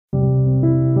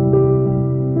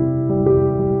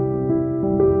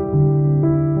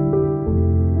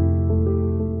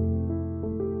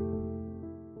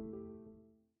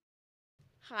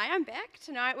I'm Beck.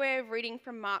 Tonight we're reading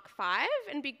from Mark 5,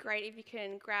 and it'd be great if you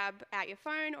can grab out your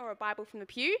phone or a Bible from the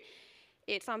pew.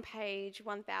 It's on page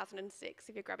 1006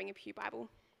 if you're grabbing a pew Bible.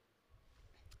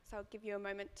 So I'll give you a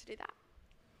moment to do that.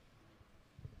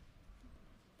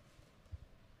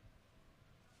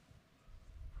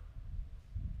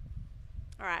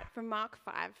 All right, from Mark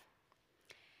 5.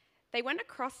 They went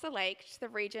across the lake to the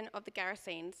region of the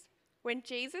Gerasenes. When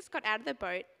Jesus got out of the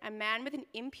boat, a man with an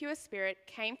impure spirit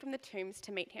came from the tombs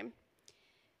to meet him.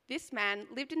 This man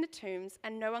lived in the tombs,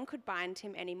 and no one could bind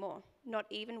him anymore, not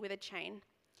even with a chain.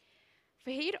 For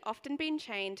he had often been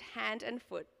chained hand and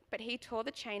foot, but he tore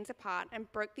the chains apart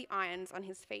and broke the irons on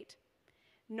his feet.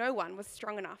 No one was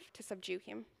strong enough to subdue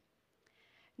him.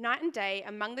 Night and day,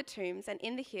 among the tombs and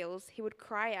in the hills, he would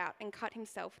cry out and cut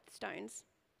himself with stones.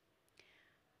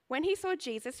 When he saw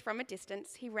Jesus from a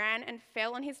distance, he ran and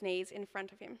fell on his knees in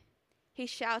front of him. He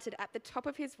shouted at the top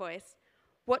of his voice,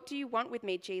 "What do you want with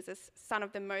me, Jesus, Son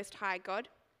of the Most High God?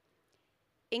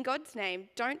 In God's name,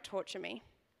 don't torture me."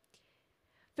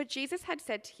 For Jesus had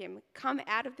said to him, "Come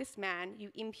out of this man,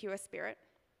 you impure spirit."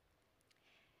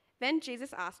 Then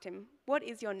Jesus asked him, "What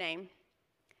is your name?"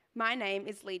 "My name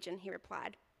is Legion," he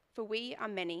replied, "for we are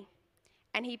many."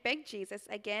 And he begged Jesus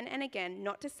again and again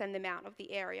not to send them out of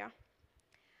the area.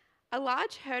 A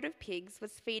large herd of pigs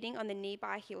was feeding on the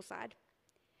nearby hillside.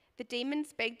 The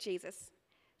demons begged Jesus,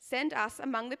 "Send us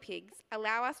among the pigs,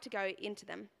 allow us to go into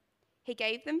them." He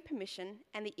gave them permission,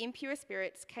 and the impure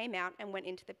spirits came out and went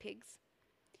into the pigs.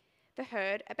 The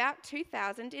herd, about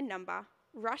 2,000 in number,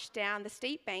 rushed down the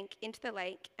steep bank into the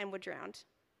lake and were drowned.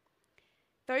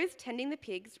 Those tending the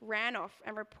pigs ran off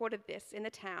and reported this in the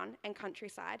town and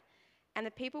countryside, and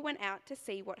the people went out to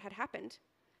see what had happened.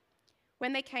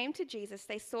 When they came to Jesus,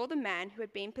 they saw the man who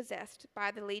had been possessed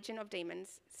by the legion of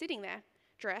demons sitting there,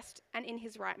 dressed and in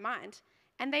his right mind,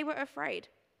 and they were afraid.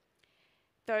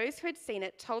 Those who had seen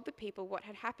it told the people what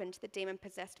had happened to the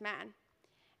demon-possessed man,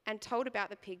 and told about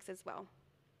the pigs as well.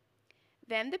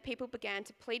 Then the people began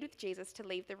to plead with Jesus to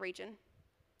leave the region.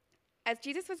 As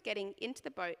Jesus was getting into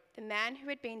the boat, the man who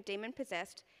had been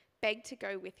demon-possessed begged to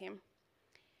go with him.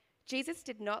 Jesus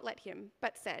did not let him,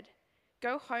 but said,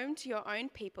 "Go home to your own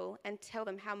people and tell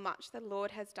them how much the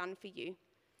Lord has done for you,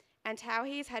 and how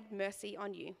he has had mercy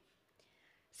on you."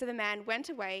 So the man went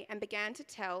away and began to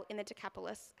tell in the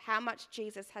Decapolis how much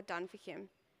Jesus had done for him,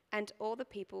 and all the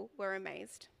people were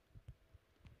amazed.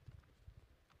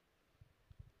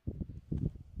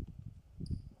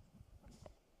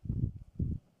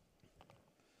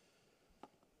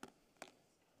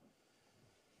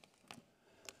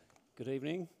 Good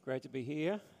evening, great to be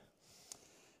here.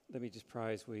 Let me just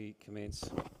pray as we commence.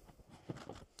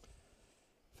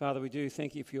 Father, we do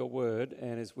thank you for your word,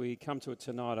 and as we come to it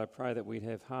tonight, I pray that we'd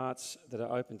have hearts that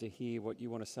are open to hear what you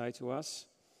want to say to us.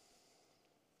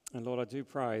 And Lord, I do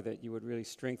pray that you would really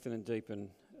strengthen and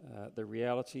deepen the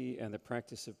reality and the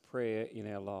practice of prayer in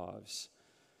our lives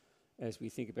as we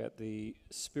think about the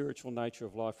spiritual nature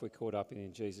of life we're caught up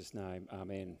in Jesus' name.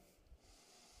 Amen.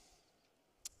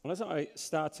 Well, as I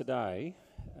start today,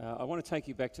 I want to take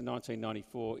you back to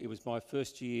 1994. It was my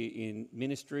first year in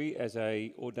ministry as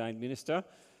an ordained minister.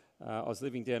 I was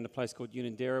living down in a place called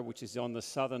Unanderra, which is on the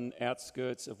southern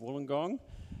outskirts of Wollongong.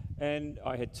 And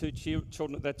I had two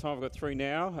children at that time. I've got three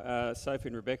now. Sophie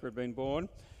and Rebecca had been born.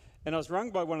 And I was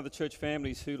rung by one of the church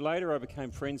families who later I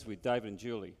became friends with, David and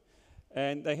Julie.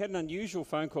 And they had an unusual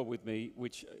phone call with me,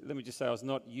 which, let me just say, I was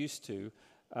not used to.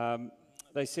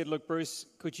 They said, "Look, Bruce,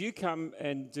 could you come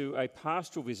and do a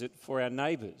pastoral visit for our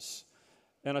neighbours?"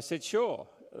 And I said, "Sure."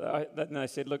 And they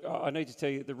said, "Look, I need to tell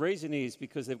you, the reason is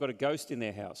because they've got a ghost in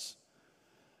their house.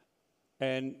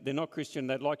 And they're not Christian,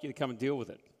 they'd like you to come and deal with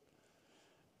it."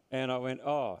 And I went,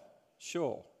 "Oh,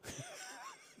 sure."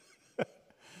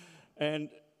 And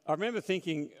I remember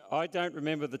thinking, I don't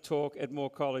remember the talk at Moore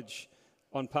College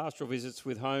on pastoral visits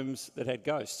with homes that had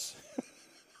ghosts.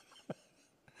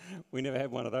 We never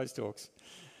had one of those talks.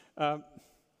 And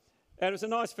it was a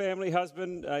nice family,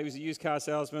 husband, he was a used car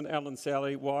salesman, Alan and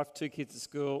Sally, wife, two kids at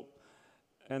school,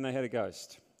 and they had a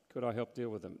ghost. Could I help deal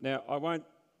with them? Now, I won't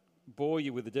bore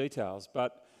you with the details,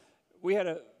 but we had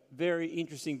a very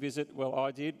interesting visit, well,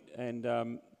 I did, and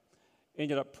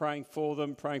ended up praying for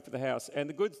them, praying for the house. And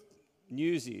the good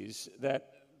news is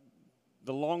that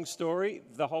the long story,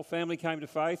 the whole family came to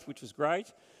faith, which was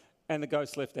great, and the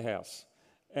ghost left the house.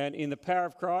 And in the power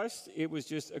of Christ, it was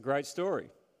just a great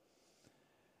story.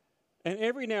 And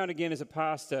every now and again as a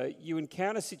pastor, you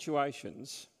encounter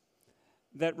situations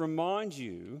that remind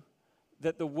you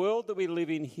that the world that we live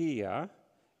in here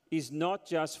is not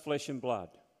just flesh and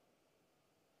blood.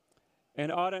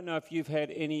 And I don't know if you've had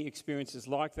any experiences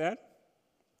like that.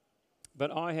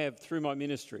 but I have through my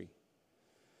ministry.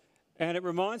 And it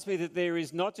reminds me that there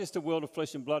is not just a world of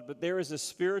flesh and blood, but there is a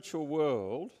spiritual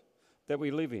world that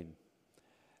we live in.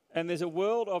 And there's a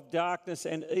world of darkness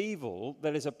and evil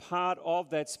that is a part of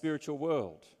that spiritual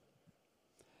world.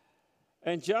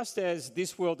 And just as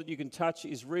this world that you can touch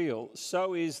is real,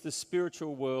 so is the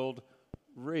spiritual world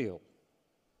real.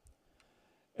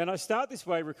 And I start this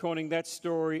way recording that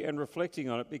story and reflecting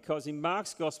on it because in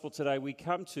Mark's Gospel today we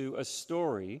come to a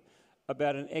story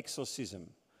about an exorcism,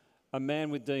 a man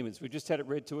with demons. We've just had it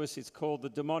read to us. It's called The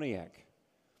Demoniac.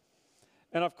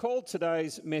 And I've called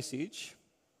today's message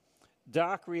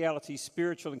Dark Reality,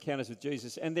 Spiritual Encounters with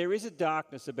Jesus. And there is a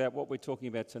darkness about what we're talking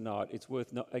about tonight. It's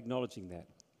worth acknowledging that.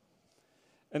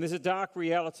 And there's a dark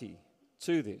reality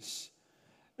to this.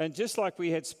 And just like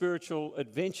we had spiritual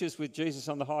adventures with Jesus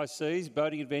on the high seas,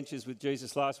 boating adventures with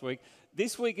Jesus last week,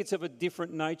 this week it's of a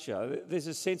different nature. There's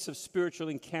a sense of spiritual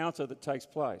encounter that takes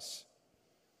place.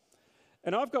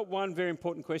 And I've got one very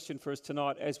important question for us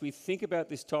tonight as we think about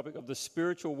this topic of the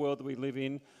spiritual world that we live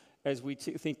in, as we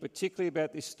think particularly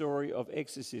about this story of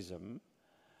exorcism.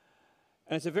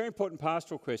 And it's a very important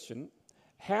pastoral question.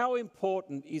 How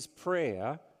important is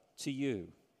prayer to you?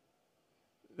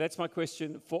 That's my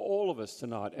question for all of us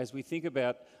tonight as we think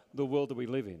about the world that we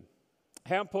live in.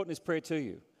 How important is prayer to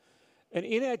you? And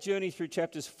in our journey through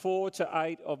chapters 4 to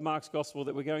 8 of Mark's Gospel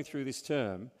that we're going through this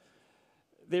term,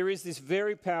 there is this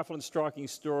very powerful and striking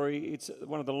story. It's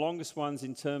one of the longest ones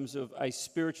in terms of a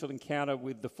spiritual encounter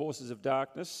with the forces of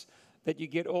darkness that you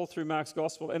get all through Mark's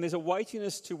Gospel. And there's a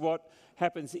weightiness to what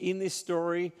happens in this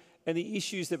story and the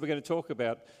issues that we're going to talk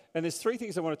about. And there's three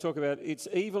things I want to talk about. It's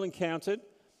evil encountered,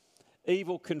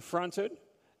 evil confronted,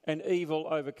 and evil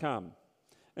overcome.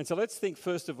 And so let's think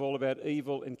first of all about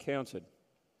evil encountered.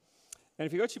 And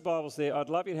if you've got your Bibles there, I'd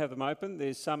love you to have them open.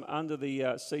 There's some under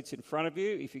the seats in front of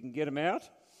you. If you can get them out,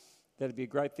 that'd be a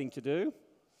great thing to do.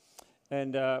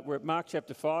 And we're at Mark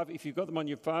chapter 5. If you've got them on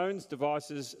your phones,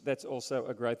 devices, that's also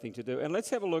a great thing to do. And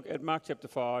let's have a look at Mark chapter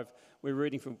 5. We're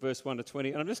reading from verse 1 to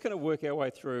 20. And I'm just going to work our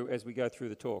way through as we go through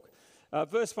the talk.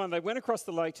 Verse 1, they went across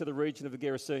the lake to the region of the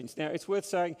Gerasenes. Now, it's worth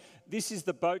saying this is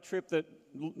the boat trip that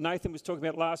Nathan was talking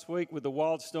about last week with the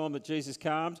wild storm that Jesus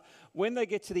calmed. When they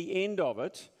get to the end of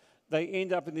it, they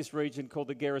end up in this region called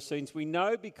the Gerasenes. We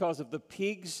know because of the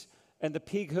pigs and the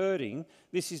pig herding,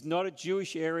 this is not a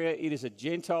Jewish area, it is a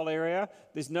Gentile area.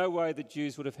 There's no way that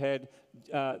Jews would have had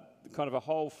kind of a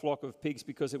whole flock of pigs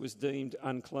because it was deemed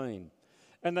unclean.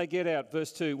 And they get out,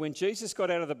 verse 2, when Jesus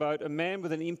got out of the boat, a man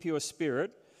with an impure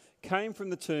spirit came from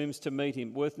the tombs to meet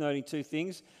him. Worth noting two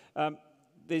things.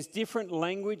 There's different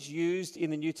language used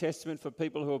in the New Testament for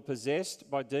people who are possessed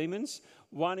by demons.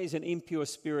 One is an impure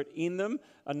spirit in them.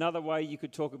 Another way you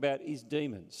could talk about is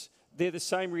demons. They're the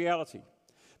same reality.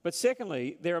 But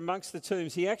secondly, they're amongst the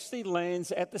tombs. He actually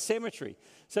lands at the cemetery.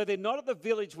 So they're not at the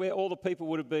village where all the people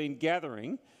would have been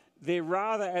gathering. They're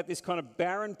rather at this kind of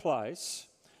barren place,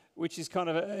 which is kind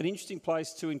of an interesting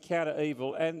place to encounter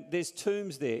evil. And there's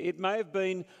tombs there. It may have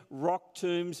been rock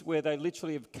tombs where they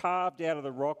literally have carved out of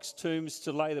the rocks tombs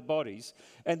to lay the bodies.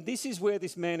 And this is where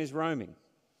this man is roaming.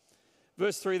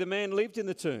 Verse 3, the man lived in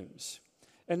the tombs,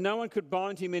 and no one could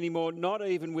bind him anymore, not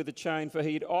even with a chain, for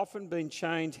he had often been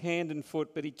chained hand and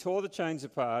foot, but he tore the chains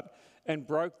apart and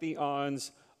broke the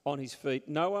irons on his feet.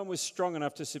 No one was strong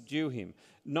enough to subdue him.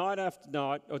 Night after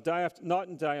night, or night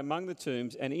and day among the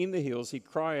tombs and in the hills, he'd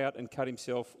cry out and cut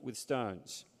himself with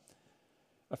stones.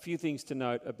 A few things to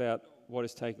note about what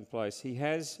is taking place. He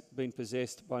has been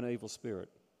possessed by an evil spirit.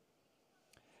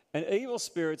 And evil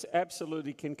spirits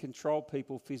absolutely can control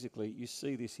people physically. You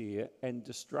see this here, and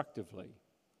destructively.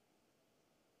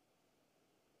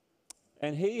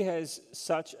 And he has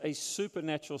such a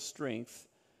supernatural strength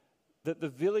that the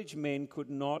village men could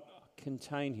not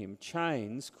contain him.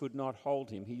 Chains could not hold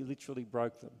him. He literally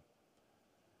broke them.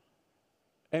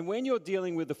 And when you're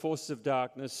dealing with the forces of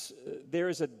darkness, there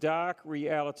is a dark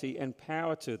reality and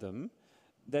power to them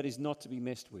that is not to be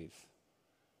messed with.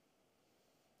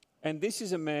 And this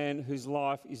is a man whose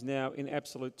life is now in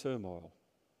absolute turmoil.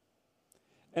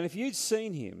 And if you'd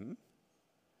seen him,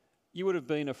 you would have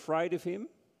been afraid of him.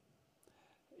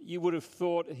 You would have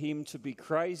thought him to be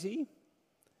crazy.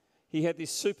 He had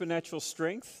this supernatural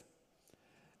strength.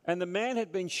 And the man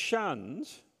had been shunned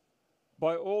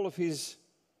by all of his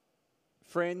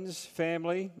friends,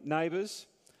 family, neighbours.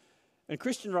 And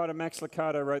Christian writer Max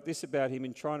Lucado wrote this about him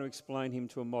in trying to explain him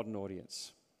to a modern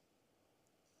audience.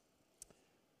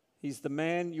 He's the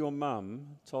man your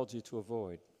mum told you to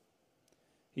avoid.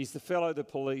 He's the fellow the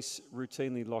police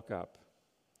routinely lock up.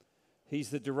 He's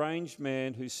the deranged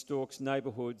man who stalks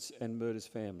neighbourhoods and murders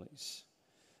families.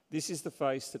 This is the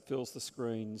face that fills the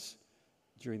screens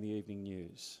during the evening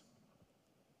news.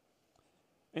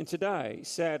 And today,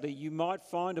 sadly, you might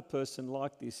find a person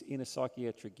like this in a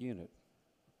psychiatric unit.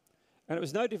 And it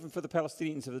was no different for the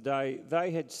Palestinians of the day.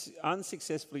 They had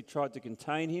unsuccessfully tried to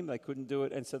contain him. They couldn't do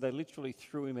it, and so they literally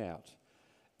threw him out.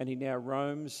 And he now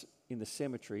roams in the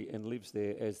cemetery and lives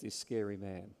there as this scary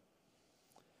man.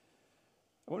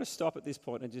 I want to stop at this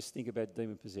point and just think about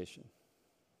demon possession.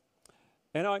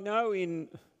 And I know in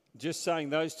just saying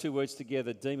those two words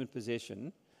together, demon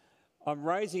possession, I'm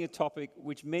raising a topic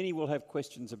which many will have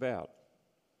questions about.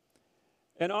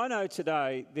 And I know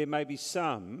today there may be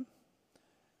some,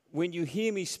 when you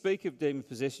hear me speak of demon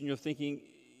possession, you're thinking,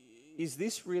 is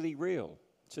this really real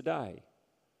today?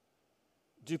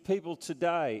 Do people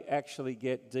today actually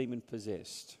get demon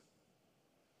possessed?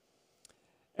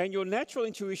 And your natural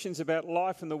intuitions about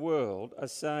life and the world are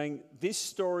saying, this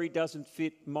story doesn't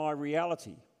fit my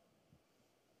reality.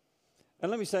 And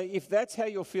let me say, if that's how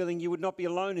you're feeling, you would not be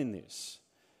alone in this.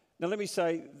 Now let me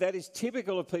say, that is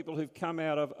typical of people who've come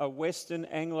out of a Western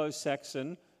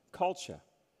Anglo-Saxon culture.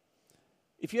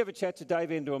 If you have a chat to Dave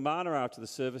Enduamana after the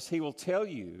service, he will tell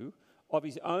you of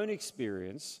his own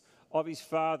experience of his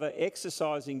father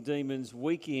exorcising demons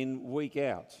week in, week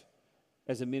out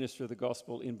as a minister of the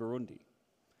gospel in Burundi.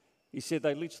 He said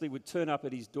they literally would turn up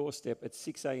at his doorstep at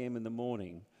 6 a.m. in the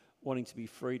morning wanting to be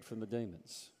freed from the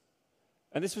demons.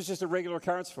 And this was just a regular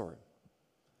occurrence for him.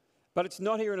 But it's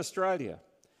not here in Australia.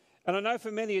 And I know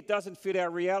for many it doesn't fit our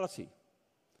reality.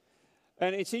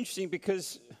 And it's interesting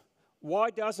because why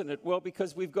doesn't it? Well,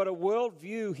 because we've got a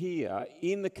worldview here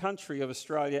in the country of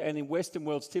Australia and in Western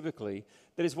worlds typically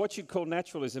that is what you'd call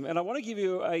naturalism. And I want to give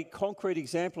you a concrete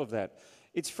example of that.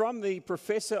 It's from the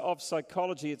professor of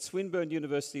psychology at Swinburne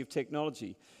University of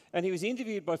Technology. And he was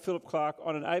interviewed by Philip Clark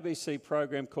on an ABC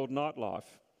program called Nightlife.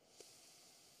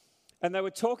 And they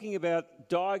were talking about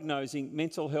diagnosing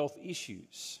mental health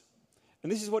issues.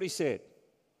 And this is what he said.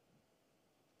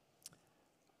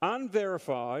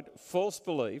 Unverified false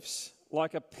beliefs,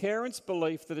 like a parent's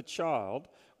belief that a child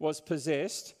was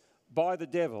possessed by the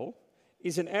devil,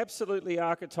 is an absolutely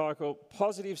archetypal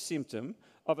positive symptom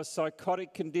of a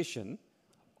psychotic condition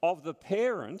of the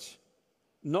parent,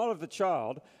 not of the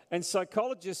child, and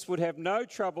psychologists would have no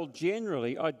trouble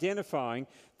generally identifying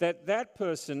that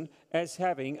person as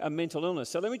having a mental illness.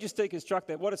 So let me just deconstruct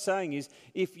that. What it's saying is,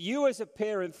 if you as a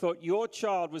parent thought your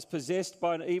child was possessed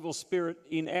by an evil spirit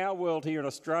in our world here in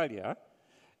Australia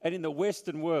and in the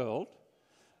Western world,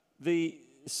 the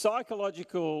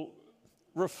psychological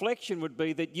reflection would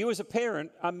be that you as a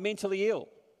parent are mentally ill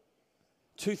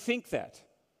to think that.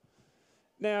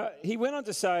 Now, he went on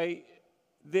to say,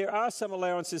 there are some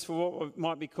allowances for what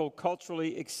might be called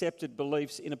culturally accepted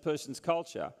beliefs in a person's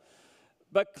culture.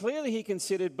 But clearly he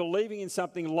considered believing in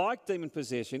something like demon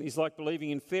possession is like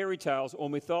believing in fairy tales or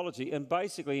mythology, and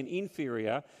basically an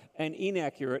inferior and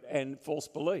inaccurate and false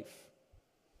belief.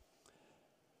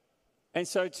 And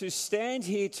so to stand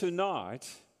here tonight,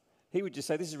 he would just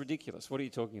say, this is ridiculous. What are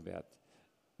you talking about?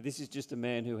 This is just a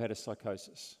man who had a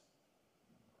psychosis.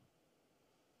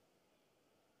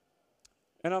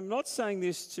 And I'm not saying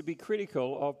this to be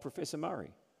critical of Professor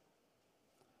Murray.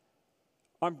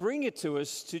 I'm bringing it to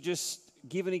us to just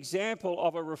give an example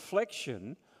of a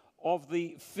reflection of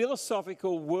the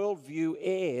philosophical worldview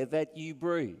air that you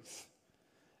breathe.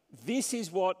 This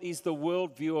is what is the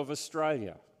worldview of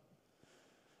Australia.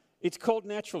 It's called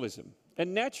naturalism.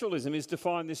 And naturalism is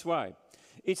defined this way.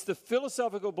 It's the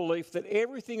philosophical belief that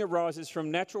everything arises from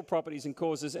natural properties and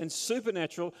causes, and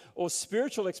supernatural or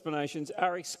spiritual explanations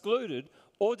are excluded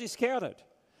or discounted.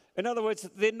 In other words,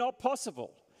 they're not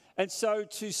possible. And so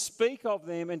to speak of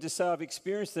them and to say I've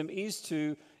experienced them is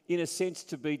to, in a sense,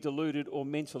 to be deluded or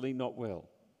mentally not well.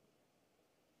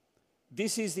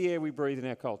 This is the air we breathe in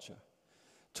our culture.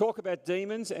 Talk about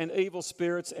demons and evil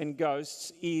spirits and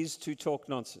ghosts is to talk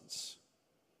nonsense.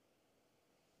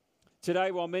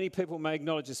 Today, while many people may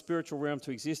acknowledge a spiritual realm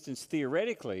to existence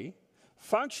theoretically,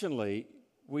 functionally,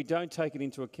 we don't take it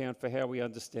into account for how we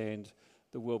understand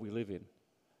the world we live in.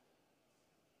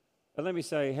 And let me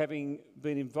say, having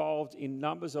been involved in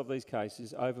numbers of these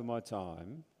cases over my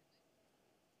time,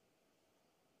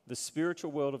 the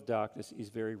spiritual world of darkness is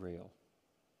very real.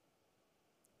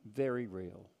 Very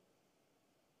real.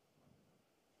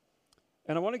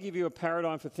 And I want to give you a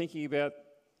paradigm for thinking about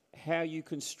how you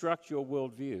construct your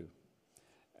worldview.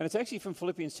 And it's actually from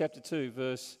Philippians chapter 2,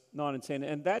 verse 9 and 10.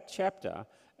 And that chapter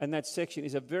and that section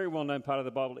is a very well-known part of the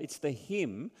Bible. It's the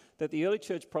hymn that the early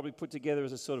church probably put together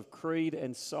as a sort of creed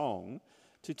and song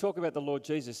to talk about the Lord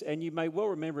Jesus. And you may well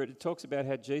remember it. It talks about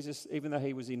how Jesus, even though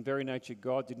he was in very nature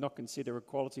God, did not consider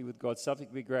equality with God something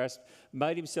to be grasped,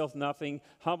 made himself nothing,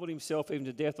 humbled himself even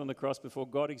to death on the cross before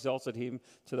God exalted him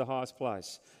to the highest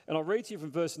place. And I'll read to you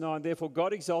from verse 9. Therefore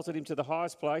God exalted him to the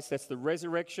highest place, that's the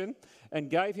resurrection, and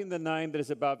gave him the name that is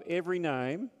above every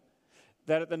name,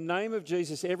 that at the name of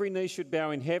Jesus every knee should bow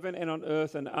in heaven and on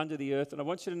earth and under the earth. And I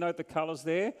want you to note the colours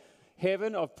there.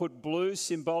 Heaven, I've put blue,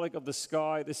 symbolic of the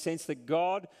sky, the sense that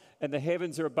God and the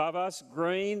heavens are above us.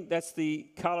 Green, that's the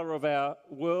colour of our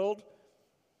world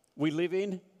we live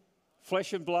in.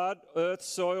 Flesh and blood, earth,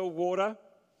 soil, water.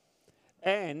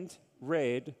 And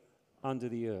red, under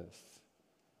the earth.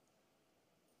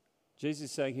 Jesus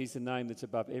is saying he's the name that's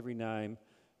above every name.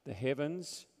 The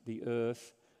heavens, the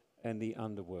earth, and the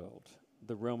underworld.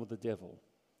 The realm of the devil.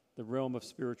 The realm of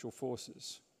spiritual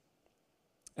forces.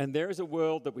 And there is a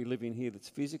world that we live in here that's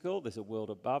physical. There's a world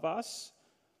above us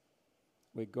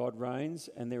where God reigns.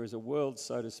 And there is a world,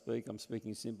 so to speak, I'm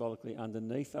speaking symbolically,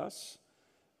 underneath us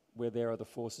where there are the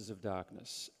forces of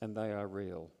darkness. And they are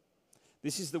real.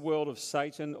 This is the world of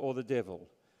Satan or the devil.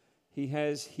 He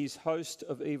has his host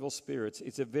of evil spirits.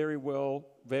 It's a very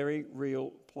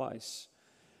real place.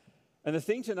 And the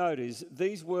thing to note is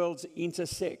these worlds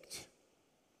intersect.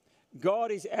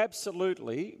 God is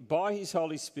absolutely, by his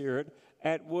Holy Spirit,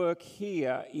 at work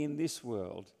here in this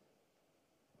world,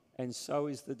 and so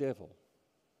is the devil,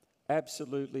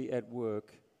 absolutely at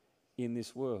work in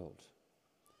this world.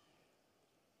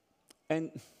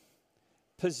 And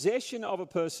possession of a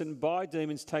person by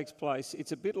demons takes place.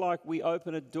 It's a bit like we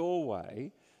open a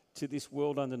doorway to this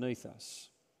world underneath us.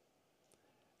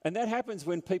 And that happens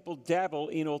when people dabble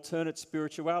in alternate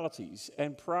spiritualities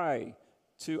and pray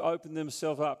to open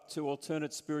themselves up to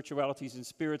alternate spiritualities and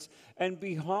spirits. And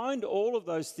behind all of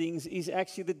those things is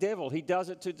actually the devil. He does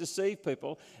it to deceive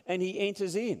people, and he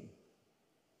enters in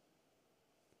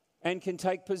and can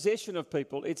take possession of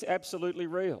people. It's absolutely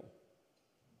real.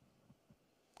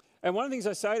 And one of the things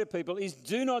I say to people is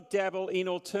do not dabble in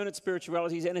alternate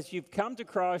spiritualities. And if you've come to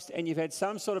Christ and you've had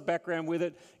some sort of background with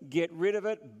it, get rid of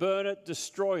it, burn it,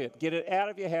 destroy it. Get it out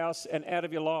of your house and out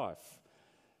of your life.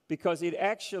 Because it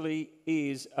actually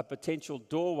is a potential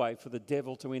doorway for the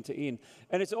devil to enter in.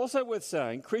 And it's also worth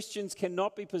saying Christians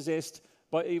cannot be possessed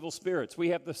by evil spirits. We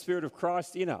have the Spirit of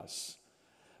Christ in us.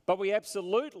 But we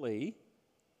absolutely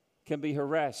can be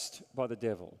harassed by the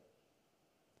devil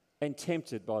and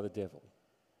tempted by the devil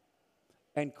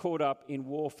and caught up in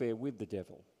warfare with the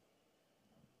devil.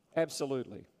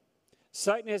 Absolutely.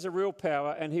 Satan has a real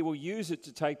power, and he will use it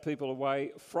to take people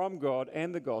away from God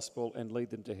and the gospel and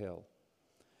lead them to hell.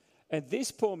 And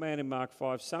this poor man in Mark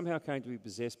 5 somehow came to be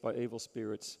possessed by evil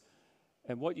spirits.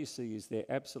 And what you see is they're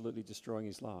absolutely destroying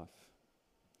his life.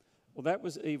 Well, that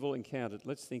was evil encountered.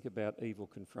 Let's think about evil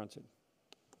confronted.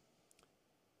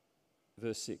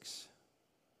 Verse 6.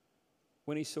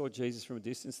 When he saw Jesus from a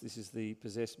distance, this is the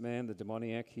possessed man, the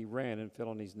demoniac, he ran and fell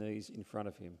on his knees in front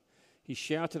of him. He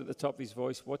shouted at the top of his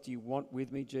voice, "What do you want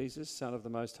with me, Jesus, Son of the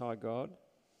Most High God?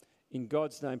 In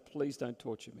God's name, please don't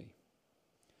torture me."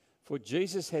 For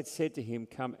Jesus had said to him,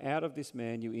 "Come out of this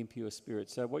man, you impure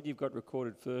spirit." So what you've got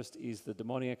recorded first is the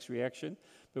demoniac's reaction,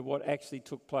 but what actually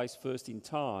took place first in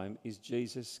time is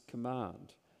Jesus'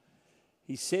 command.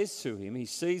 He says to him, he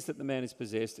sees that the man is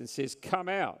possessed and says, "Come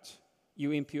out,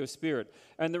 you impure spirit."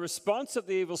 And the response of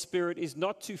the evil spirit is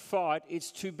not to fight,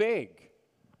 it's to beg.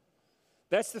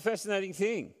 That's the fascinating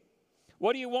thing.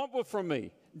 What do you want from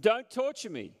me? Don't torture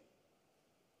me.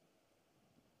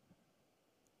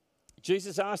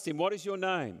 Jesus asked him, "What is your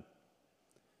name?"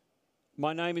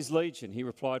 "My name is Legion," he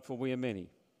replied, "for we are many."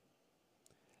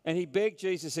 And he begged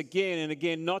Jesus again and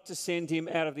again not to send him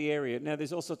out of the area. Now,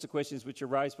 there's all sorts of questions which are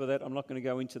raised by that. I'm not going to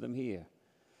go into them here.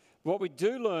 What we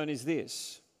do learn is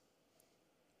this.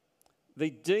 The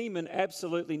demon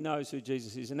absolutely knows who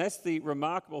Jesus is. And that's the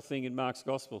remarkable thing in Mark's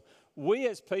gospel. We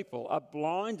as people are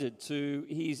blinded to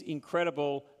his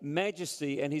incredible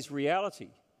majesty and his reality.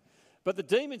 But the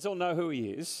demons all know who he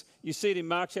is. You see it in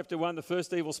Mark chapter 1, the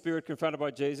first evil spirit confronted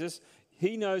by Jesus.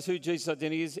 He knows who Jesus'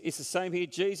 identity is. It's the same here.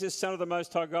 Jesus, Son of the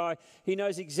Most High God. He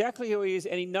knows exactly who he is,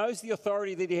 and he knows the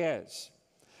authority that he has.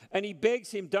 And he begs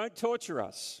him, "Don't torture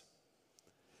us."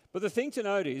 But the thing to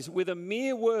note is, with a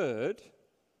mere word,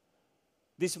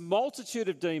 this multitude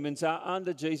of demons are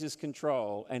under Jesus'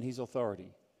 control and his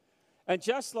authority. And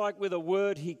just like with a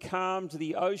word he calmed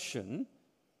the ocean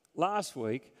last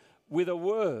week, with a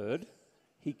word,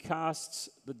 he casts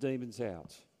the demons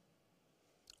out.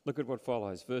 Look at what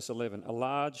follows. Verse 11. A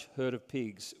large herd of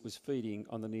pigs was feeding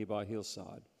on the nearby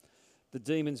hillside. The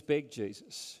demons begged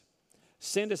Jesus,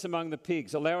 Send us among the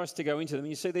pigs. Allow us to go into them. And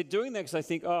you see, they're doing that because they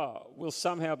think, oh, we'll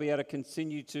somehow be able to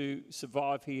continue to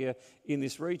survive here in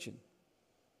this region.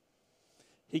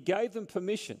 He gave them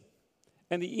permission.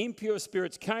 And the impure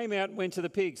spirits came out and went to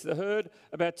the pigs. The herd,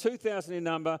 about 2,000 in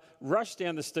number, rushed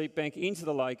down the steep bank into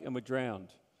the lake and were drowned.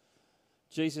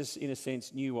 Jesus, in a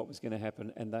sense, knew what was going to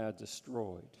happen, and they are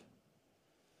destroyed.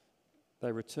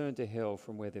 They returned to hell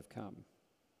from where they've come.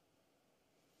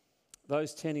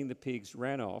 Those tending the pigs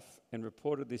ran off and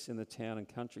reported this in the town and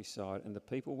countryside, and the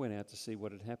people went out to see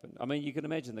what had happened. I mean, you can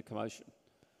imagine the commotion.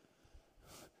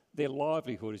 Their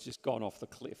livelihood has just gone off the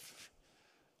cliff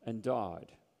and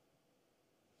died.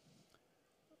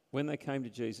 When they came to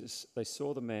Jesus, they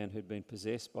saw the man who'd been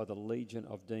possessed by the legion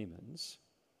of demons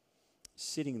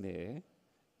sitting there,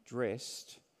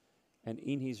 dressed and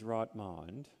in his right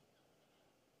mind.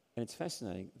 And it's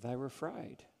fascinating, they were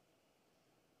afraid.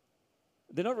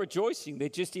 They're not rejoicing, they're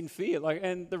just in fear.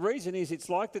 And the reason is, it's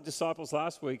like the disciples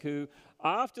last week who,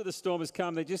 after the storm has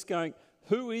come, they're just going,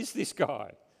 who is this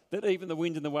guy that even the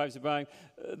wind and the waves are obeying?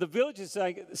 The villagers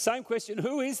saying the same question,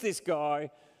 who is this guy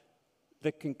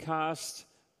that can cast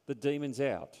the demons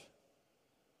out?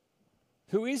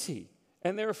 Who is he?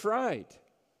 And they're afraid.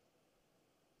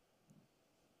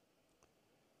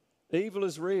 Evil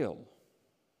is real.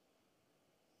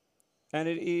 And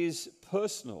it is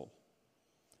personal.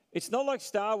 It's not like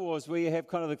Star Wars where you have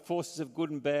kind of the forces of good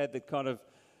and bad that kind of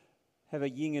have a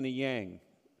yin and a yang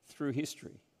through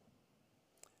history.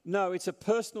 No, it's a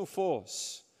personal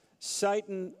force.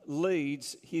 Satan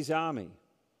leads his army.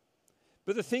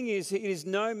 But the thing is, it is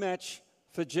no match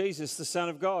for Jesus, the Son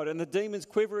of God. And the demons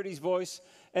quiver at his voice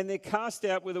and they're cast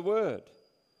out with a word.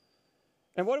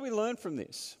 And what do we learn from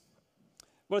this?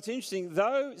 Well, it's interesting.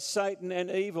 Though Satan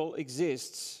and evil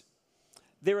exists,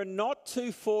 there are not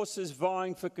two forces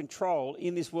vying for control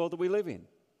in this world that we live in.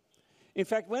 In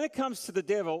fact, when it comes to the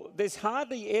devil, there's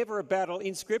hardly ever a battle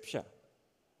in Scripture.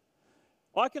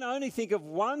 I can only think of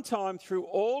one time through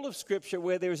all of Scripture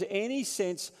where there is any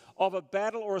sense of a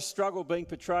battle or a struggle being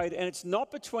portrayed, and it's not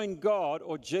between God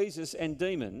or Jesus and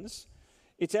demons.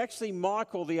 It's actually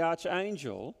Michael, the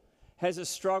archangel, has a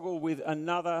struggle with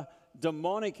another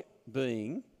demonic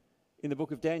being in the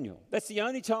book of Daniel. That's the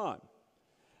only time.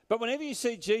 But whenever you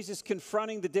see Jesus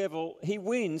confronting the devil, he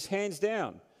wins hands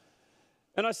down.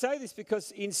 And I say this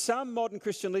because in some modern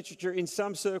Christian literature, in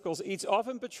some circles, it's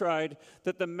often portrayed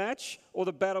that the match or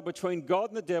the battle between God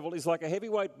and the devil is like a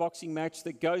heavyweight boxing match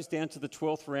that goes down to the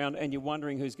 12th round and you're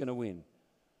wondering who's going to win.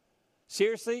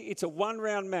 Seriously, it's a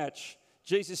one-round match.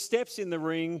 Jesus steps in the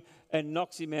ring and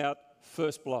knocks him out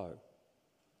first blow.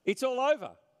 It's all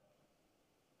over.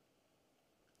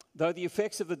 Though the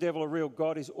effects of the devil are real,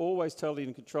 God is always totally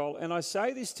in control. And I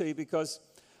say this to you because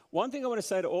one thing I want to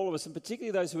say to all of us, and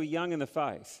particularly those who are young in the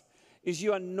faith, is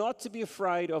you are not to be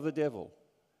afraid of the devil.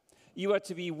 You are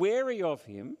to be wary of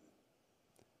him.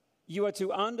 You are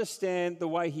to understand the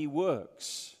way he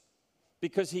works,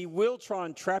 because he will try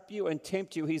and trap you and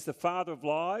tempt you. He's the father of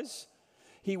lies.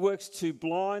 He works to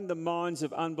blind the minds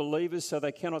of unbelievers so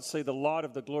they cannot see the light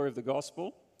of the glory of the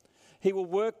gospel. He will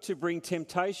work to bring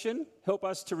temptation, help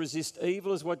us to resist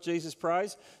evil is what Jesus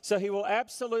prays. So he will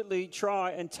absolutely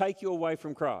try and take you away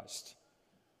from Christ.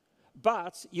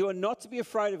 But you are not to be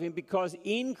afraid of him, because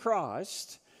in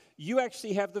Christ you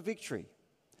actually have the victory.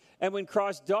 And when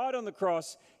Christ died on the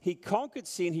cross, he conquered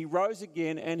sin, he rose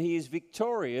again, and he is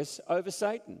victorious over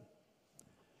Satan.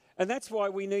 And that's why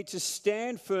we need to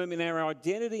stand firm in our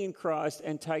identity in Christ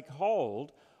and take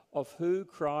hold of who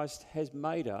Christ has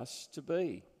made us to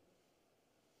be.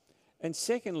 And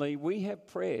secondly, we have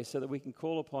prayer so that we can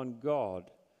call upon God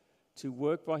to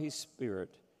work by his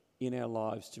Spirit in our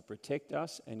lives to protect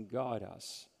us and guide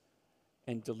us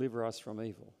and deliver us from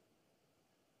evil.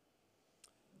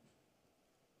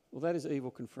 Well, that is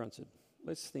evil confronted.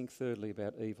 Let's think thirdly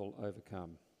about evil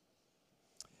overcome.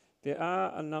 There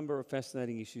are a number of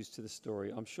fascinating issues to the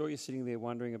story. I'm sure you're sitting there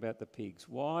wondering about the pigs.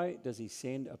 Why does he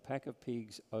send a pack of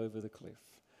pigs over the cliff?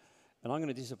 And I'm going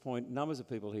to disappoint numbers of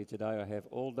people here today. I have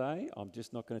all day. I'm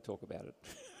just not going to talk about it.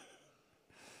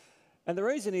 And the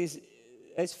reason is,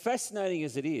 as fascinating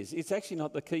as it is, it's actually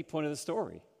not the key point of the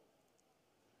story.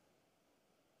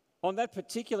 On that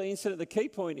particular incident, the key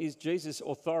point is Jesus'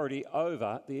 authority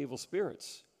over the evil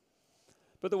spirits.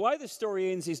 But the way the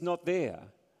story ends is not there.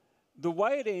 The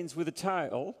way it ends with a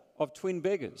tale of twin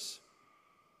beggars.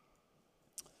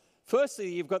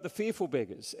 Firstly, you've got the fearful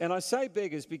beggars. And I say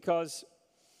beggars because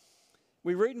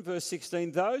we read in verse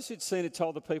 16, those who'd seen it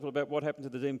told the people about what happened to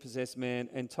the demon-possessed man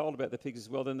and told about the pigs as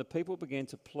well. Then the people began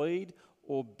to plead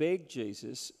or beg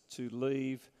Jesus to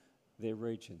leave their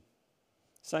region.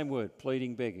 Same word,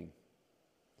 pleading, begging.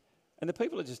 And the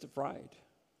people are just afraid.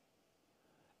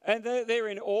 And they're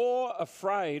in awe,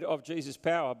 afraid of Jesus'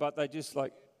 power, but they just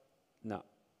like, no,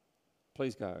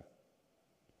 please go.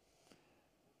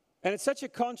 And it's such a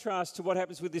contrast to what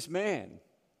happens with this man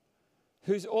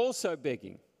who's also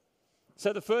begging.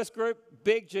 So the first group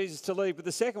begged Jesus to leave, but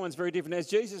the second one's very different. As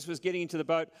Jesus was getting into the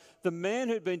boat, the man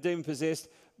who'd been demon-possessed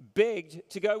begged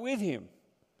to go with him.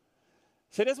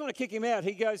 So he doesn't want to kick him out.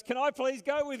 He goes, can I please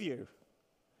go with you?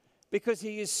 Because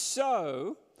he is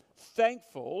so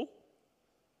thankful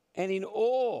and in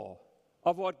awe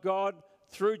of what God,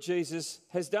 through Jesus,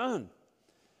 has done.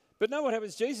 But know what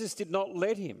happens? Jesus did not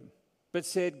let him, but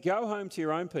said, go home to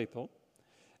your own people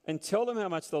and tell them how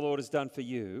much the Lord has done for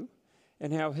you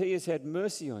and how he has had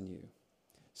mercy on you.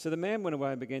 So the man went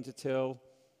away and began to tell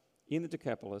in the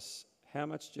Decapolis how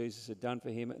much Jesus had done for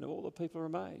him, and all the people were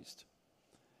amazed.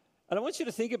 And I want you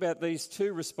to think about these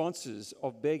two responses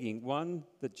of begging, one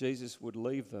that Jesus would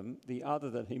leave them, the other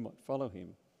that he might follow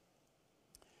him.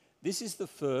 This is the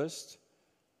first,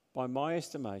 by my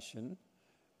estimation,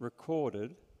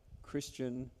 recorded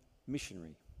Christian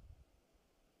missionary.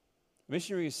 A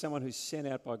missionary is someone who's sent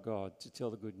out by God to tell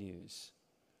the good news.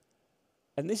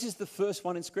 And this is the first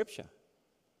one in Scripture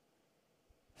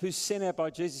who's sent out by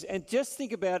Jesus. And just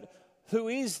think about who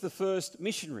is the first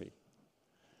missionary.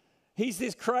 He's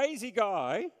this crazy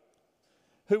guy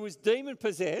who was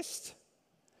demon-possessed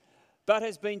but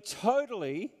has been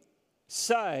totally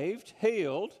saved,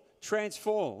 healed,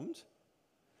 transformed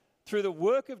through the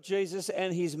work of Jesus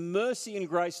and his mercy and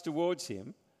grace towards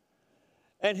him.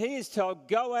 And he is told,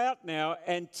 go out now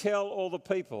and tell all the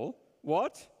people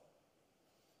what?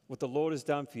 What the Lord has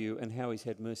done for you and how he's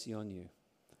had mercy on you.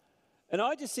 And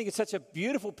I just think it's such a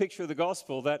beautiful picture of the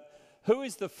gospel that who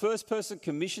is the first person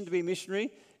commissioned to be a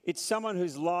missionary? It's someone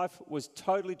whose life was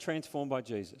totally transformed by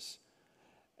Jesus.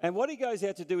 And what he goes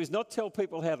out to do is not tell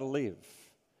people how to live.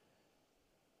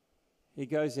 He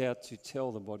goes out to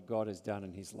tell them what God has done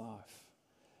in his life.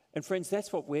 And friends,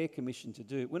 that's what we're commissioned to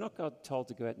do. We're not told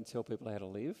to go out and tell people how to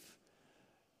live.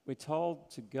 We're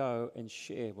told to go and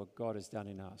share what God has done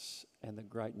in us and the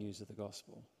great news of the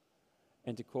gospel,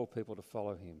 and to call people to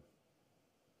follow him.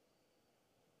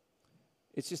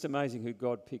 It's just amazing who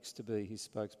God picks to be his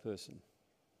spokesperson.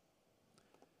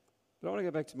 But I want to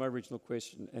go back to my original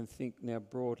question and think now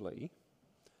broadly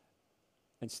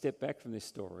and step back from this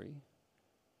story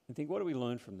and think, what do we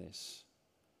learn from this?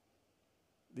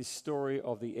 This story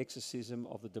of the exorcism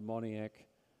of the demoniac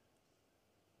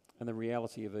and the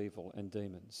reality of evil and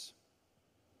demons.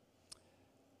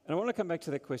 And I want to come back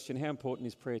to that question, how important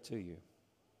is prayer to you?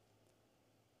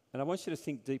 And I want you to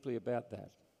think deeply about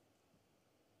that.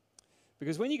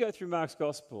 Because when you go through Mark's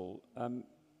Gospel,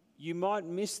 you might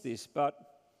miss this, but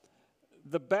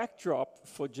the backdrop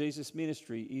for Jesus'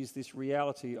 ministry is this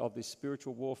reality of this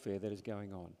spiritual warfare that is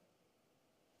going on.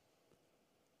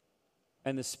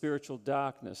 And the spiritual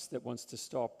darkness that wants to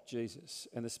stop Jesus,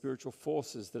 and the spiritual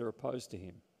forces that are opposed to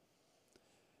him.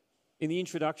 In the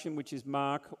introduction, which is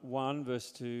Mark 1,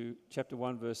 verse 2, chapter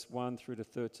 1, verse 1 through to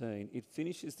 13, it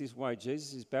finishes this way.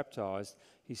 Jesus is baptized,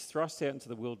 he's thrust out into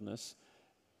the wilderness,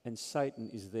 and Satan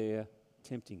is there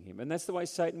tempting him. And that's the way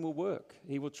Satan will work.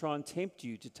 He will try and tempt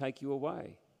you to take you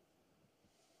away.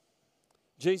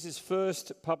 Jesus'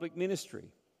 first public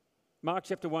ministry. Mark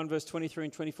chapter 1, verse 23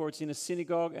 and 24, it's in a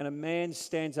synagogue, and a man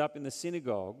stands up in the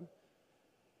synagogue,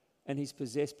 and he's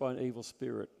possessed by an evil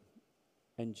spirit.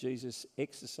 And Jesus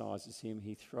exorcises him.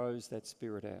 He throws that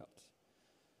spirit out.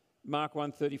 Mark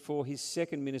 1:34, his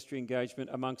second ministry engagement,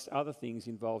 amongst other things,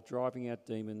 involved driving out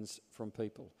demons from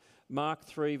people. Mark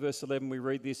 3, verse 11, we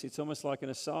read this. It's almost like an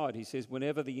aside. He says,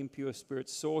 whenever the impure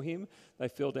spirits saw him, they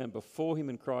fell down before him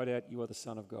and cried out, you are the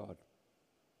Son of God.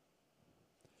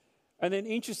 And then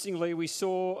interestingly, we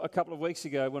saw a couple of weeks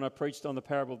ago when I preached on the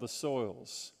parable of the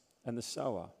soils and the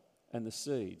sower and the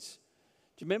seeds.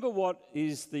 Do you remember what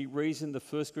is the reason the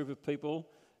first group of people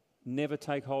never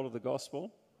take hold of the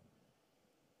gospel?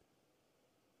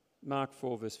 Mark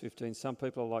 4, verse 15, some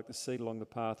people are like the seed along the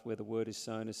path where the word is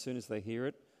sown. As soon as they hear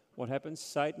it, what happens?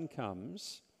 Satan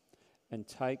comes and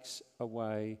takes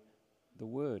away the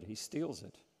word. He steals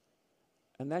it.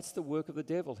 And that's the work of the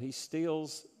devil. He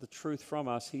steals the truth from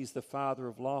us. He's the father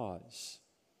of lies.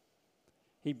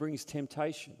 He brings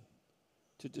temptation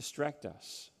to distract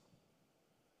us.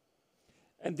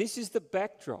 And this is the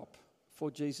backdrop for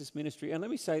Jesus' ministry. And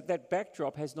let me say, that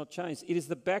backdrop has not changed. It is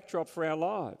the backdrop for our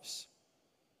lives.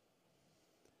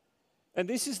 And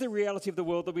this is the reality of the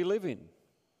world that we live in.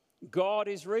 God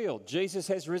is real. Jesus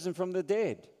has risen from the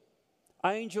dead.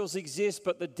 Angels exist,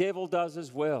 but the devil does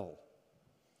as well.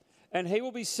 And he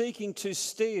will be seeking to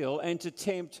steal and to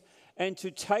tempt and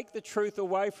to take the truth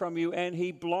away from you, and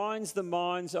he blinds the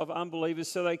minds of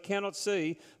unbelievers so they cannot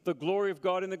see the glory of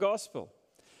God in the gospel.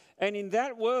 And in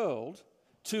that world,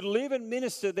 to live and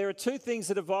minister, there are two things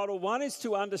that are vital. One is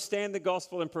to understand the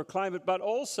gospel and proclaim it, but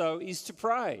also is to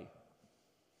pray.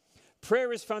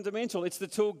 Prayer is fundamental. It's the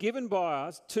tool given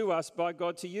to us by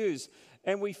God to use.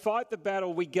 And we fight the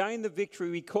battle, we gain the victory,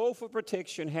 we call for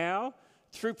protection. How?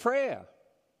 Through prayer.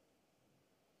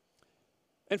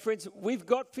 And friends, we've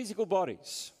got physical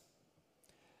bodies.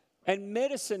 And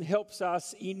medicine helps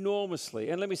us enormously.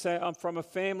 And let me say, I'm from a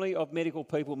family of medical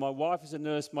people. My wife is a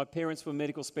nurse. My parents were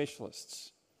medical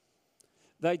specialists.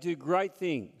 They do great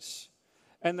things.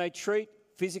 And they treat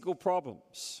physical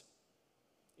problems.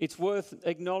 It's worth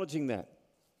acknowledging that.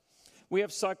 We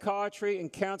have psychiatry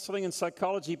and counselling and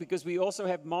psychology because we also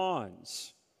have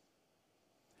minds.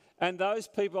 And those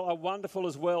people are wonderful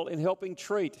as well in helping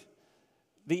treat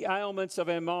the ailments of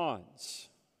our minds.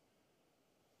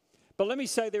 But let me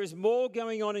say, there is more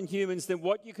going on in humans than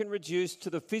what you can reduce to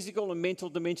the physical and mental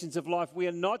dimensions of life. We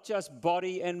are not just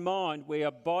body and mind. We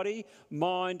are body,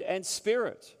 mind, and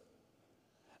spirit.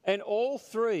 And all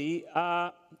three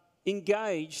are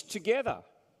engaged together.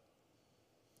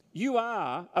 You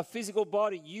are a physical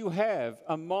body. You have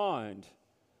a mind,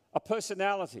 a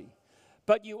personality.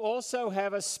 But you also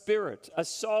have a spirit, a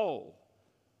soul.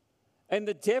 And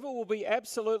the devil will be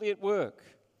absolutely at work.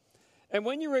 And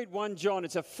when you read 1 John,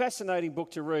 it's a fascinating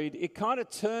book to read. It kind of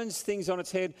turns things on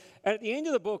its head. And at the end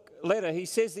of the book, letter, he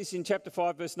says this in chapter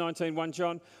 5, verse 19, 1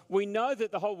 John, we know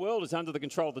that the whole world is under the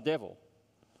control of the devil.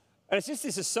 And it's just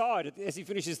this aside as he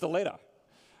finishes the letter.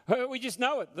 We just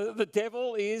know it. The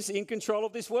devil is in control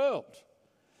of this world.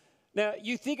 Now,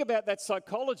 you think about that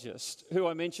psychologist who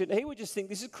I mentioned, he would just think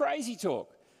this is crazy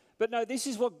talk. But no, this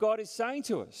is what God is saying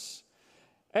to us.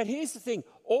 And here's the thing,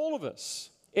 all of us,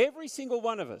 every single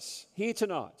one of us here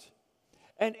tonight,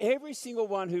 and every single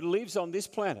one who lives on this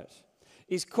planet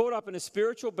is caught up in a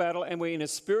spiritual battle, and we're in a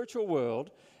spiritual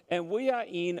world, and we are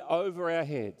in over our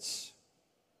heads.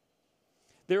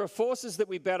 There are forces that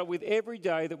we battle with every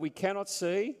day that we cannot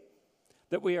see,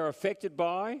 that we are affected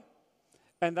by,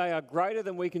 and they are greater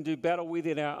than we can do battle with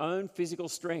in our own physical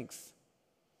strength.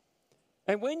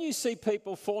 And when you see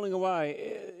people falling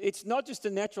away, it's not just a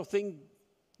natural thing.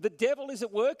 The devil is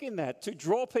at work in that to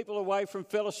draw people away from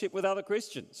fellowship with other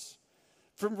Christians,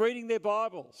 from reading their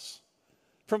Bibles,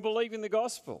 from believing the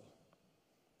gospel.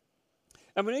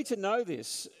 And we need to know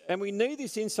this, and we need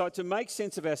this insight to make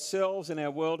sense of ourselves and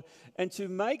our world, and to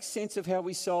make sense of how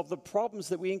we solve the problems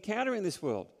that we encounter in this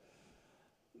world.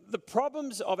 The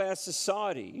problems of our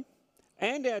society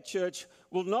and our church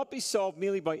will not be solved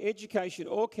merely by education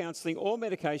or counselling or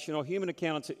medication or human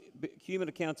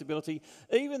accountability,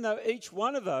 even though each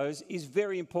one of those is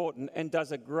very important and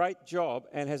does a great job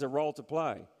and has a role to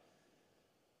play.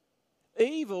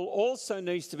 Evil also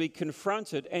needs to be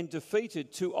confronted and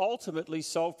defeated to ultimately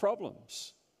solve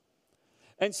problems.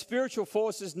 And spiritual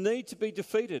forces need to be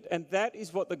defeated, and that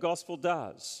is what the gospel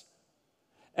does.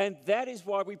 And that is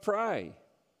why we pray.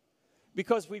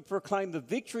 Because we proclaim the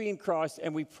victory in Christ,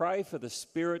 and we pray for the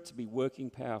Spirit to be working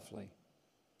powerfully.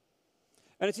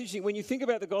 And it's interesting, when you think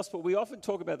about the gospel, we often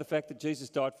talk about the fact that Jesus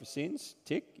died for sins.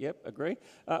 Tick, yep, agree.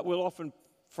 We'll often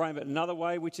frame it another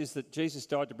way, which is that Jesus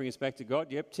died to bring us back to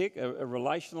God. Yep, tick, a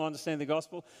relational understanding of the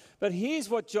gospel. But here's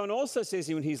what John also says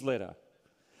in his letter.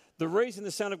 The reason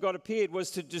the Son of God appeared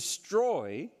was to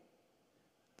destroy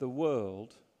the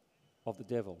world of the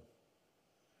devil.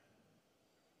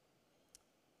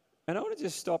 And I want to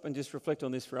just stop and just reflect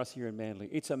on this for us here in Manly.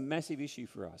 It's a massive issue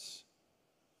for us.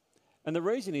 And the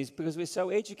reason is because we're so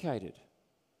educated.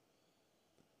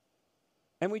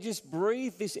 And we just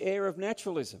breathe this air of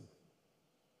naturalism.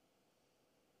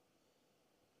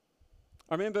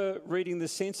 I remember reading the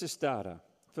census data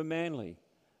for Manly.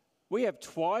 We have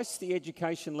twice the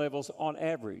education levels on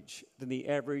average than the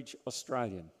average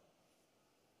Australian.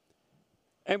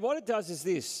 And what it does is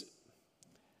this.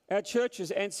 Our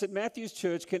churches and St Matthew's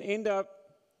Church can end up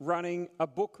running a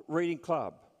book reading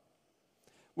club.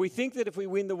 We think that if we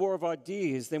win the war of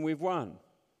ideas, then we've won.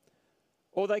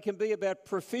 Or they can be about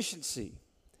proficiency.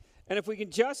 And if we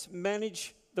can just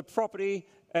manage the property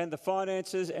and the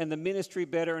finances and the ministry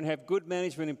better and have good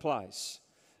management in place,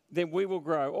 then we will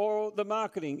grow. Or the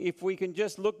marketing, if we can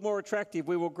just look more attractive,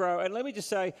 we will grow. And let me just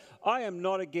say, I am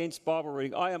not against Bible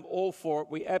reading. I am all for it.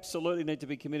 We absolutely need to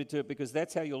be committed to it because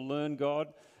that's how you'll learn God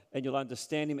and you'll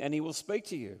understand Him and He will speak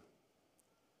to you.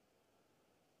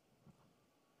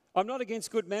 I'm not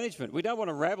against good management. We don't want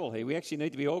to rabble here. We actually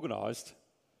need to be organised.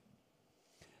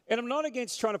 And I'm not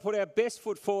against trying to put our best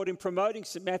foot forward in promoting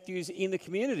St Matthew's in the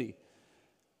community.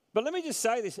 But let me just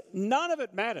say this, none of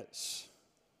it matters.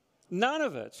 None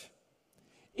of it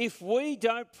if we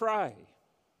don't pray.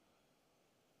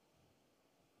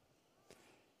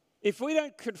 If we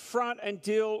don't confront and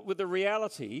deal with the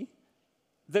reality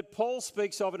that Paul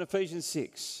speaks of in Ephesians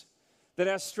 6, that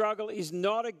our struggle is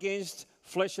not against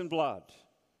flesh and blood.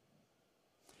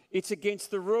 It's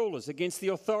against the rulers, against the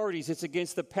authorities, it's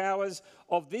against the powers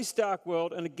of this dark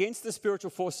world and against the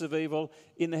spiritual forces of evil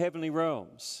in the heavenly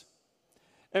realms.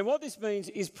 And what this means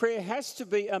is prayer has to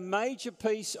be a major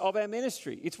piece of our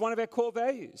ministry. It's one of our core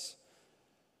values.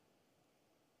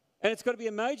 And it's got to be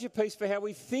a major piece for how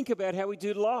we think about how we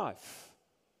do life.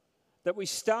 That we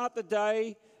start the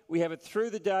day, we have it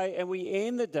through the day, and we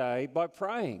end the day by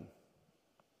praying.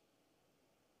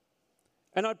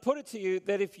 And I'd put it to you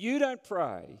that if you don't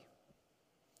pray,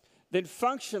 then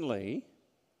functionally,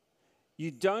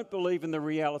 you don't believe in the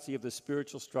reality of the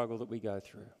spiritual struggle that we go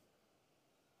through.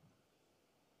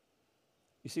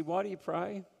 You see, why do you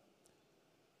pray?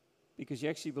 Because you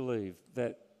actually believe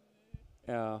that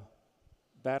our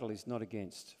battle is not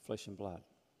against flesh and blood.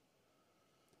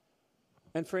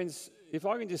 And friends, if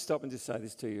I can just stop and just say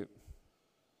this to you.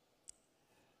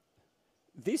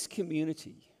 This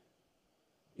community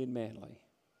in Manly,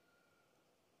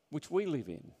 which we live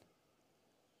in,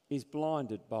 is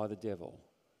blinded by the devil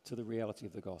to the reality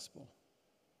of the gospel.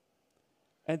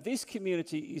 And this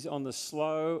community is on the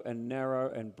slow and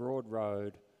narrow and broad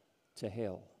road to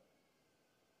hell.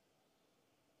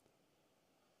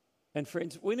 And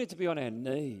friends, we need to be on our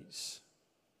knees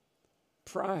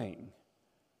praying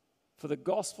for the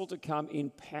gospel to come in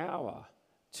power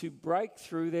to break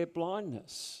through their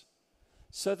blindness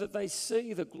so that they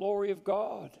see the glory of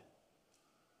God.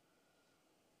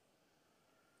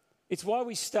 It's why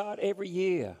we start every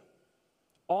year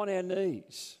on our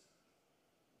knees,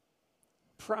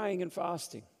 praying and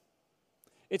fasting.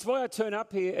 It's why I turn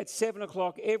up here at 7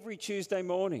 o'clock every Tuesday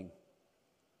morning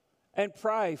and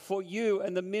pray for you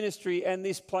and the ministry and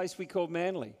this place we call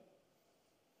Manly.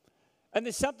 And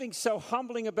there's something so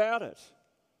humbling about it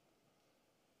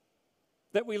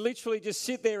that we literally just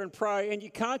sit there and pray, and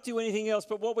you can't do anything else,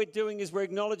 but what we're doing is we're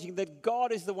acknowledging that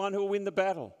God is the one who will win the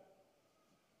battle.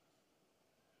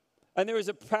 And there is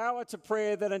a power to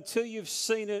prayer that until you've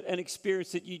seen it and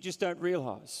experienced it, you just don't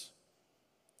realise.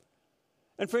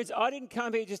 And friends, I didn't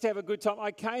come here just to have a good time.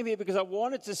 I came here because I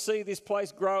wanted to see this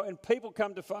place grow and people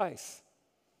come to faith.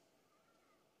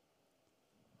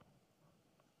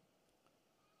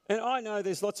 And I know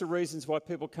there's lots of reasons why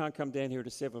people can't come down here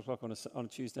at 7 o'clock on a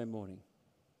Tuesday morning.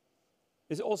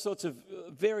 There's all sorts of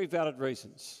very valid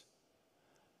reasons.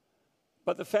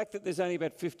 But the fact that there's only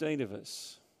about 15 of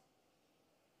us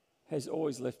has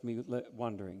always left me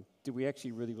wondering, do we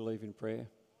actually really believe in prayer?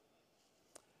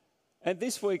 And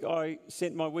this week I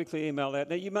sent my weekly email out.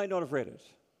 Now, you may not have read it,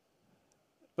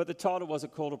 but the title was A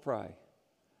Call to Pray.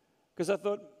 Because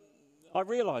I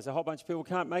realised a whole bunch of people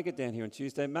can't make it down here on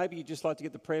Tuesday. Maybe you'd just like to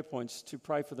get the prayer points to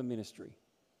pray for the ministry.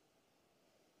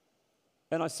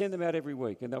 And I send them out every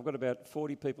week, and I've got about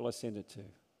 40 people I send it to.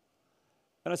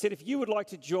 And I said, if you would like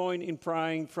to join in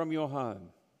praying from your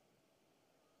home,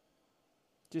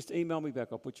 just email me back,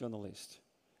 I'll put you on the list,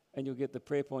 and you'll get the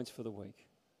prayer points for the week.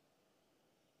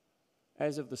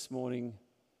 As of this morning,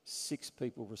 6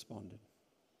 people responded.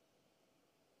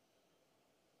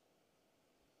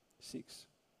 6.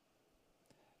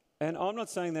 And I'm not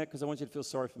saying that because I want you to feel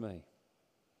sorry for me.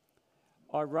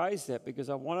 I raise that because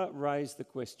I want to raise the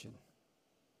question,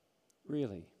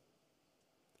 really,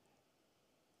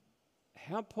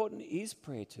 how important is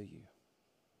prayer to you?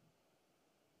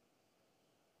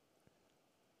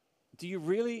 Do you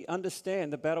really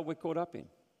understand the battle we're caught up in?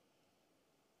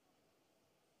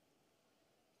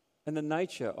 And the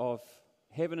nature of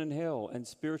heaven and hell and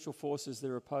spiritual forces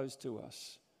that are opposed to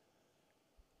us?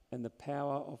 And the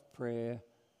power of prayer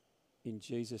in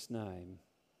Jesus' name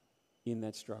in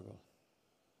that struggle.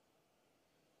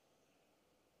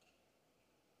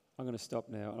 I'm going to stop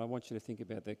now, and I want you to think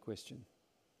about that question.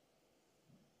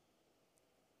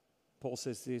 Paul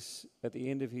says this at the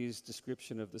end of his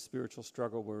description of the spiritual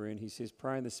struggle we're in. He says,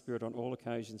 pray in the Spirit on all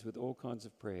occasions with all kinds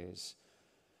of prayers.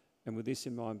 And with this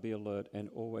in mind, be alert and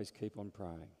always keep on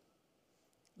praying.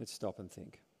 Let's stop and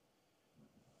think.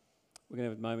 We're going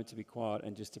to have a moment to be quiet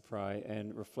and just to pray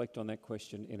and reflect on that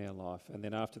question in our life. And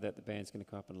then after that, the band's going to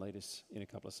come up and lead us in a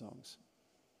couple of songs.